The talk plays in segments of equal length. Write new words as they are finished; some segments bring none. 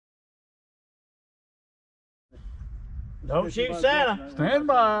Don't shoot Santa. Stand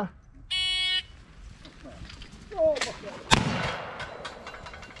by. Oh,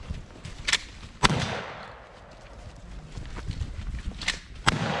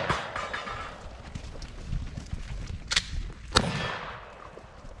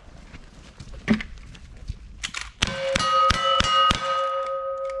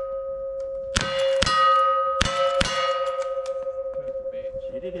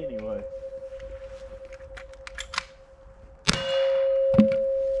 Hit it anyway.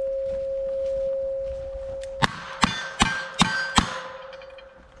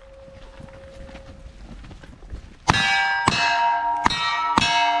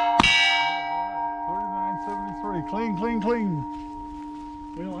 Clean, clean,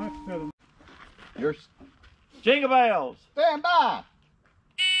 clean. we don't have to set them. You're Jingle bells. stand by.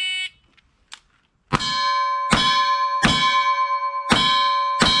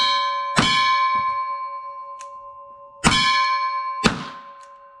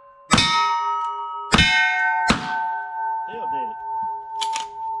 Still did it.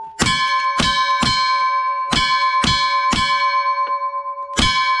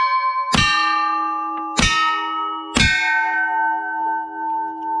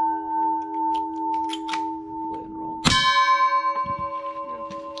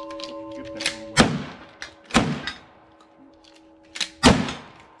 Get that one away.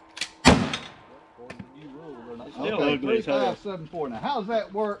 Still Okay, ugly as hell. 3574. Now, how does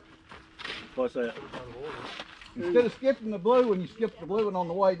that work? What's that? Instead of skipping the blue one, you skip the blue one on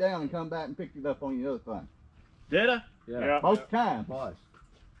the way down and come back and pick it up on the other thing. Did I? Yeah. Both times.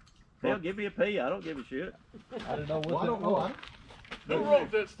 Hell, give me a P. I don't give a shit. I don't know what Well, I don't know. Who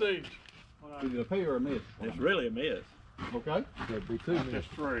wrote that stage? Is it a P or a miss? It's really a miss. Okay. There'd be two misses Just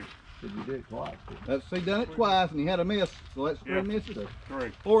three. if you did it twice. Let's see, done it twice and he had a miss. So that's three Yeah. misses.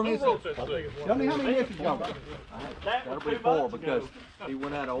 Three. Four Who misses. wrote that stage? Tell me how many misses y'all got. That That'll was be 2 four months because ago. he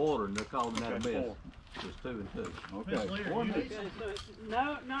went out of order and they're calling that a Okay, miss. four. It's 2 and 2. Okay. Four misses.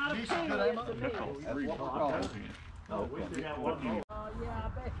 No, not a P, it's a miss. That's what we're calling. We still got one more. Oh, yeah,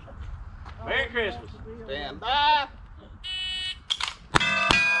 I bet. Merry Christmas. Stand by.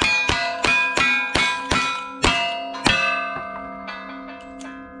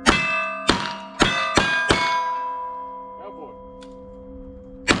 Cowboy.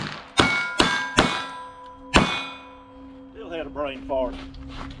 Still had a brain fart.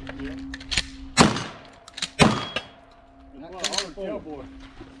 That's why I hollered cowboy.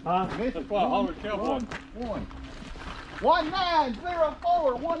 Huh? Misses. That's why I hollered cowboy. One.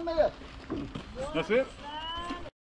 1904. One miss. That's it?